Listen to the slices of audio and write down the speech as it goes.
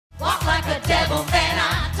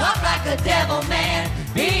a devil man,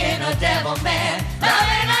 being a devil man,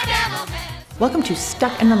 loving a devil man. Welcome to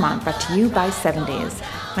Stuck in Vermont, brought to you by 7 Days.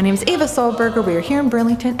 My name is Ava Solberger. We are here in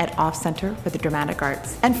Burlington at Off Center for the Dramatic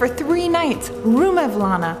Arts. And for 3 nights, Rue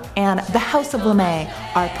Mevlana and the House of LeMay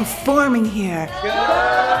are performing here.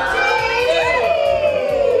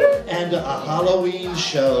 And a Halloween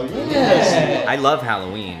show. Yes. I love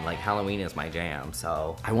Halloween. Like, Halloween is my jam,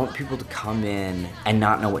 so I want people to come in and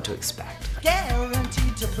not know what to expect.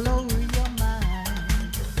 Guaranteed to blow your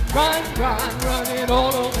mind. Running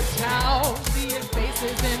all over town, seeing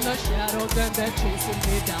faces in the shadows and they're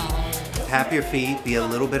chasing me down. Tap your feet, be a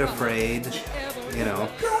little bit afraid, you know.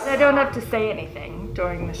 I don't have to say anything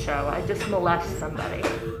during the show. I just molest somebody.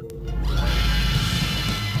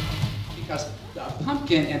 Because the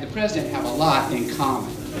pumpkin and the president have a lot in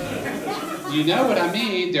common. You know what I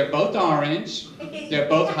mean? They're both orange, they're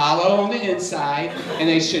both hollow on the inside, and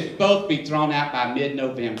they should both be thrown out by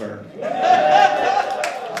mid-November.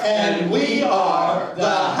 And we are the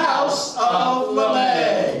House of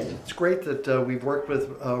LeMay. It's great that we've worked with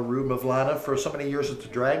Rue Mevlana for so many years at the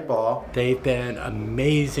Drag Ball. They've been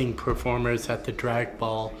amazing performers at the Drag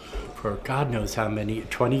Ball for God knows how many,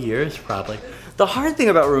 20 years probably. The hard thing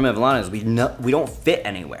about Rue Mevlana is we don't fit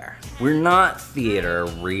anywhere. We're not theater,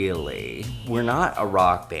 really. We're not a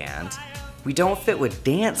rock band. We don't fit with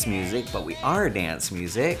dance music, but we are dance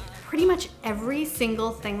music. Pretty much every single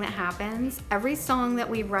thing that happens, every song that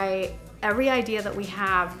we write, every idea that we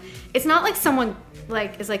have, it's not like someone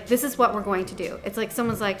is like, this is what we're going to do. It's like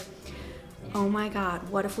someone's like, oh my God,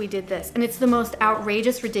 what if we did this? And it's the most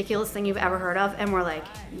outrageous, ridiculous thing you've ever heard of, and we're like,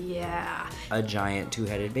 yeah. A giant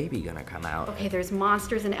 2-headed baby gonna come out. Okay, there's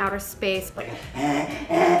monsters in outer space, but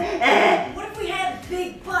What if we had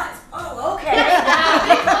big butts? Oh, okay.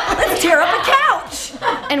 let's tear up a couch!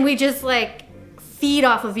 And we just like feed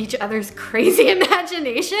off of each other's crazy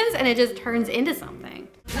imaginations, and it just turns into something.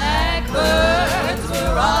 Blackbirds were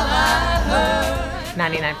all I heard.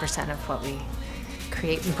 99% of what we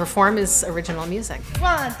create and perform is original music.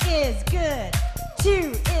 1 is good,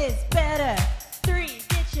 2 is better, 3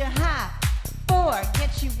 gets you high, 4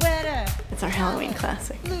 gets you wetter. It's our Halloween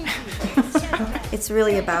classic. It's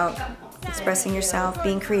really about expressing yourself,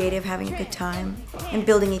 being creative, having a good time, and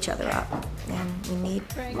building each other up. And we need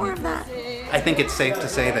more of that. I think it's safe to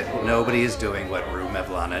say that nobody is doing what Rue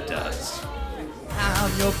Mevlana does.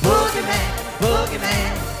 I'm your boogeyman,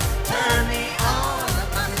 boogeyman, turn me on.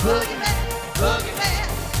 I'm your boogeyman, boogeyman,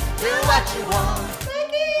 do what you want.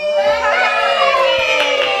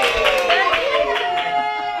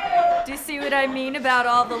 Do you see what I mean about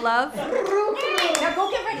all the love? Now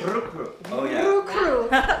go get ready. Rue Crew. Oh yeah. Rue Crew.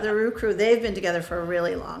 The Rue Crew, they've been together for a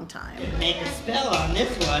really long time. Make a spell on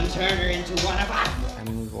this one, turn her into one of us. I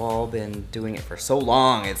mean, we've all been doing it for so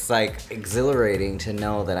long. It's like exhilarating to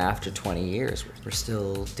know that after 20 years, we're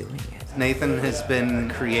still doing it. Nathan has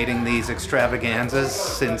been creating these extravaganzas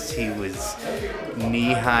since he was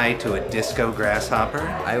knee-high to a disco grasshopper.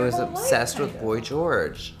 I was obsessed with Boy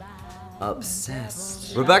George.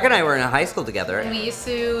 Obsessed. Rebecca and I were in high school together. We used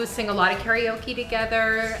to sing a lot of karaoke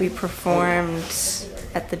together. We performed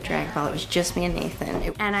at the Drag Ball. It was just me and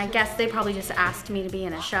Nathan. And I guess they probably just asked me to be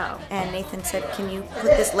in a show. And Nathan said, can you put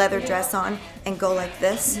this leather dress on and go like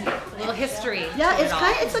this? A little history. Yeah,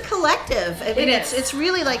 it's a collective. I mean, is. It's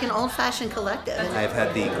really like an old-fashioned collective. I've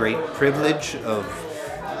had the great privilege of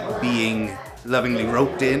being lovingly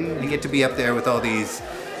roped in. You get to be up there with all these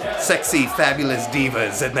sexy, fabulous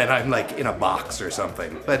divas, and then I'm like in a box or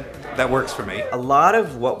something. But that works for me. A lot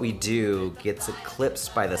of what we do gets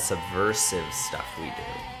eclipsed by the subversive stuff we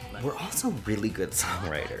do. We're also really good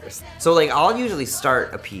songwriters. So like, I'll usually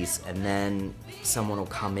start a piece and then someone will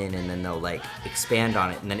come in and then they'll like expand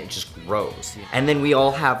on it and then it just grows. And then we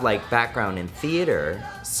all have like background in theater,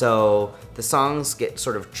 so the songs get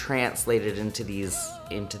sort of translated into these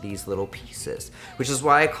little pieces, which is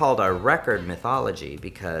why I called our record Mythology,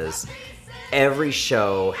 because every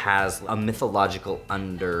show has a mythological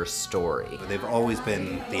understory. They've always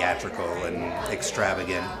been theatrical and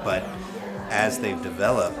extravagant, but as they've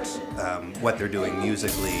developed, what they're doing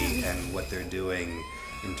musically and what they're doing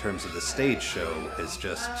in terms of the stage show has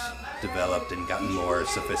just developed and gotten more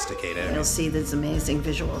sophisticated. You'll see these amazing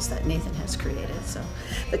visuals that Nathan has created. So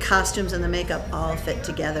the costumes and the makeup all fit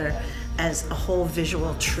together as a whole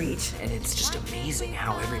visual treat. And it's just amazing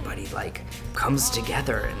how everybody like comes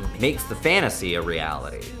together and makes the fantasy a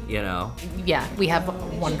reality, you know? Yeah, we have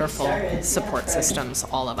wonderful support systems,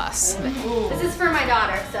 all of us. This is for my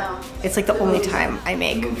daughter, so. It's like the only time I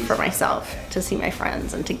make for myself to see my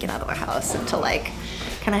friends and to get out of the house and to like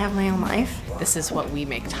Can I have my own life? This is what we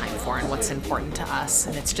make time for and what's important to us,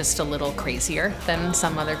 and it's just a little crazier than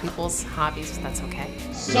some other people's hobbies. That's okay.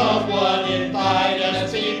 Someone invite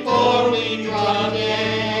us before we drop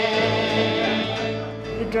in.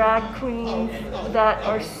 The drag queens that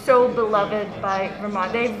are so beloved by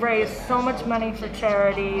Vermont. They've raised so much money for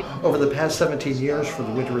charity. Over the past 17 years for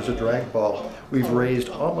the Winter is a Drag Ball, we've raised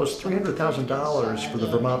almost $300,000 for the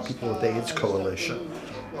Vermont People with AIDS Coalition.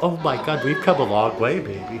 Oh my God, we've come a long way,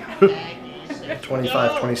 baby.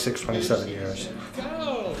 25, 26, 27 years.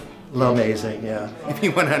 LeMays, yeah. If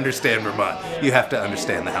you want to understand Vermont, you have to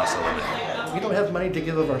understand the House of LeMay. We don't have money to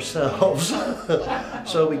give of ourselves,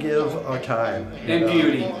 so we give our time. And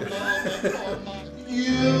beauty.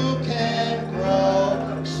 You can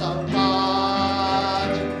grow some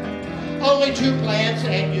pot. Only 2 plants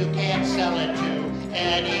and you can't sell it to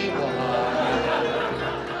anyone.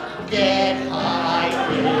 Get high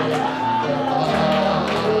in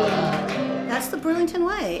That's the Burlington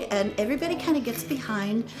way, and everybody kind of gets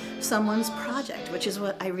behind someone's project, which is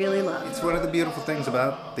what I really love. It's one of the beautiful things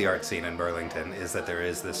about the art scene in Burlington is that there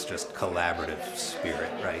is this just collaborative spirit,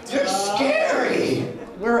 right? They're scary!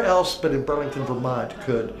 Where else but in Burlington, Vermont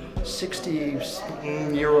could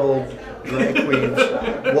 60-year-old drag queens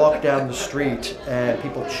walk down the street and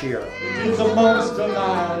people cheer? It's a monster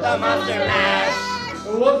mash. The monster mash.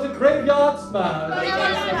 It was a graveyard smash.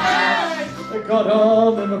 It got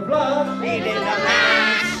home in a flash. We did the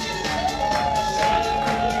mash.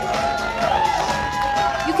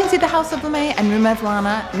 You can see the House of LeMay and Rue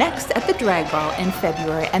Mevlana next at the Drag Ball in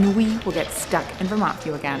February, and we will get stuck in Vermont for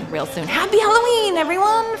you again real soon. Happy Halloween,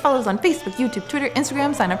 everyone! Follow us on Facebook, YouTube, Twitter,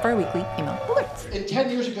 Instagram. Sign up for our weekly email alerts. And 10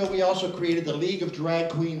 years ago, we also created the League of Drag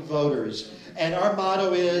Queen Voters. And our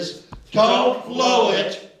motto is, don't blow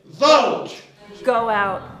it, vote! Go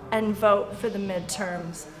out and vote for the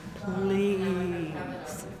midterms,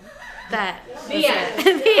 please. That The is end.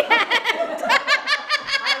 it. The end.